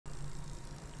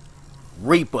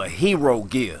Reaper Hero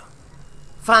Gear.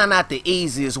 Find out the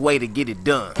easiest way to get it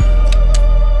done.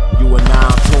 You are now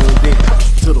tuned in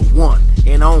to the one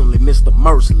and only Mr.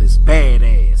 Merciless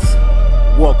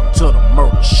Badass. Welcome to the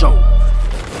Murder Show.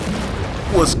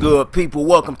 What's good, people?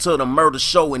 Welcome to the Murder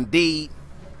Show indeed.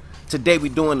 Today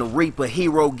we're doing the Reaper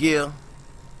Hero Gear.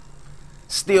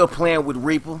 Still playing with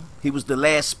Reaper. He was the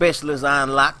last specialist I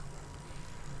unlocked.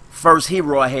 First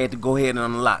hero I had to go ahead and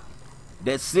unlock.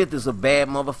 That Sith is a bad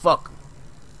motherfucker.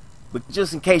 But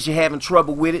just in case you're having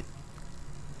trouble with it,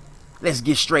 let's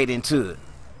get straight into it.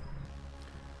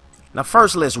 Now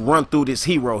first, let's run through this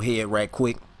hero head right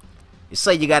quick. It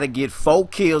say you gotta get 4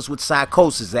 kills with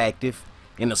psychosis active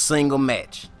in a single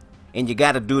match. And you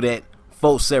gotta do that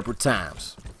 4 separate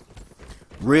times.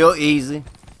 Real easy.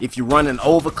 If you run an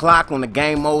overclock on the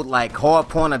game mode like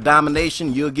hardpoint or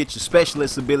domination, you'll get your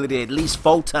specialist ability at least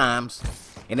 4 times.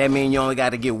 And that means you only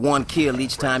gotta get 1 kill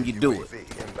each time you do it.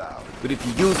 But if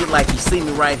you use it like you see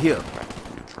me right here,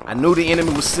 I knew the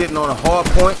enemy was sitting on a hard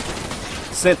point,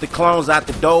 sent the clones out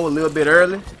the door a little bit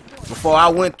early. Before I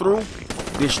went through,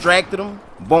 distracted them,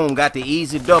 boom, got the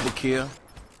easy double kill.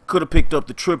 Could have picked up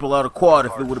the triple or the quad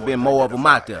if it would have been more of them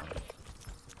out there.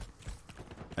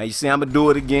 Now you see I'm gonna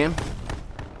do it again.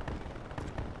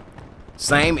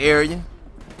 Same area.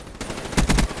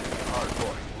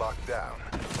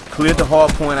 Cleared the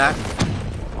hard point out.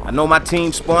 I know my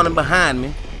team spawning behind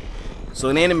me, so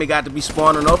an enemy got to be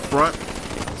spawning up front.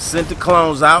 Sent the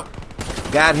clones out,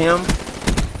 got him,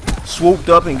 swooped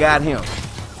up and got him.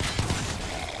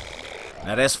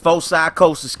 Now that's 4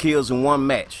 psychosis kills in 1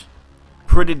 match.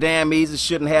 Pretty damn easy,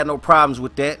 shouldn't have no problems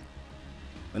with that.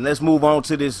 And let's move on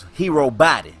to this hero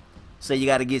body. Say you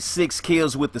got to get 6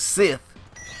 kills with the Sith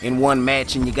in 1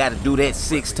 match, and you got to do that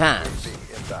 6 times.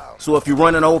 So if you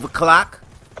run an overclock,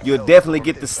 you'll definitely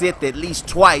get the Sith at least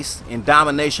twice in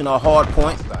domination or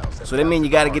hardpoint. So that means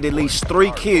you got to get at least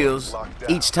 3 kills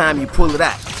each time you pull it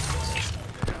out.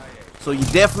 So you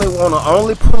definitely want to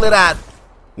only pull it out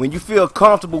when you feel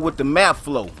comfortable with the map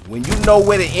flow. When you know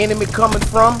where the enemy coming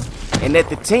from and that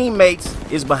the teammates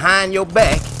is behind your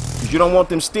back, because you don't want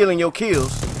them stealing your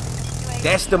kills,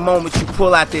 that's the moment you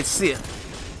pull out that Sith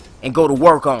and go to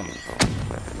work on them.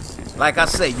 Like I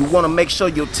say, you want to make sure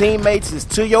your teammates is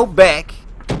to your back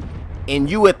and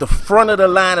you at the front of the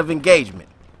line of engagement.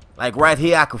 Like right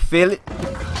here, I could feel it.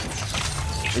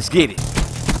 Let's get it.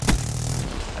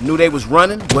 I knew they was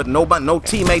running, but no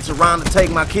teammates around to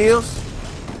take my kills.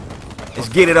 Let's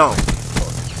get it on.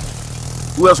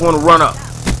 Who else want to run up?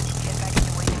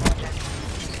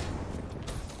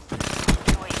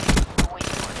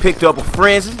 Picked up a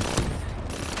frenzy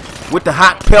with the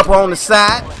hot pepper on the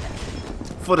side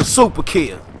for the super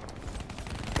kill.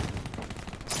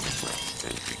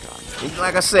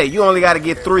 Like I say, you only got to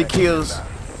get 3 kills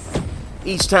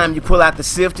each time you pull out the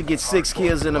Sith to get 6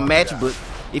 kills in a match. But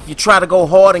if you try to go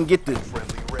hard and get the,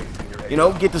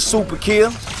 get the super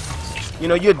kill,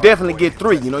 you'll definitely get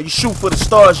 3. You shoot for the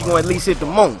stars, you're going to at least hit the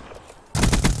moon.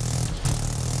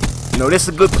 This is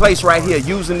a good place right here.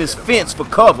 Using this fence for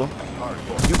cover,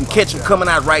 you can catch them coming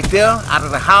out right there, out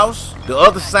of the house, the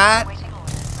other side.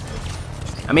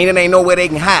 I mean, it ain't nowhere they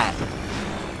can hide.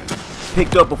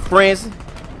 Picked up a frenzy.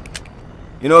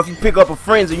 If you pick up a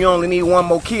frenzy, you only need 1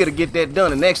 more kill to get that done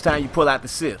the next time you pull out the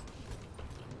Sith.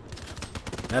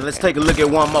 Now let's take a look at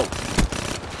one more.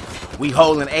 We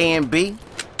holding A and B.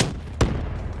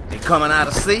 They coming out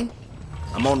of C.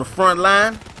 I'm on the front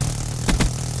line.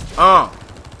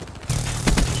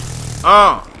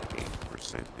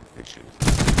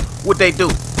 What they do?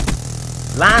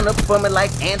 Line up for me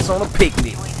like ants on a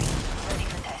picnic.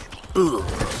 Ugh.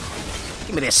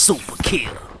 Give me that super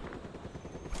kill.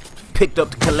 Picked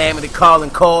up the Calamity calling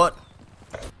card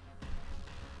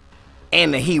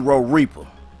and the Hero Reaper.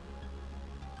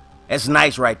 That's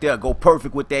nice right there. Go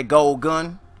perfect with that gold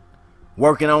gun.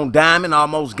 Working on diamond,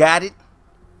 almost got it.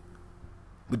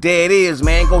 But there it is,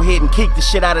 man. Go ahead and kick the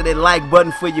shit out of that like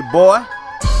button for your boy.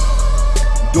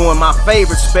 Doing my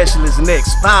favorite specialist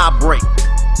next, Fire Break.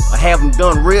 I have them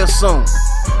done real soon.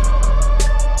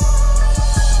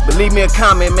 But leave me a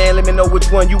comment, man. Let me know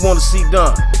which one you want to see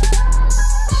done.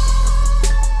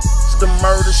 The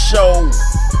Murder Show.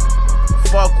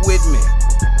 Fuck with me.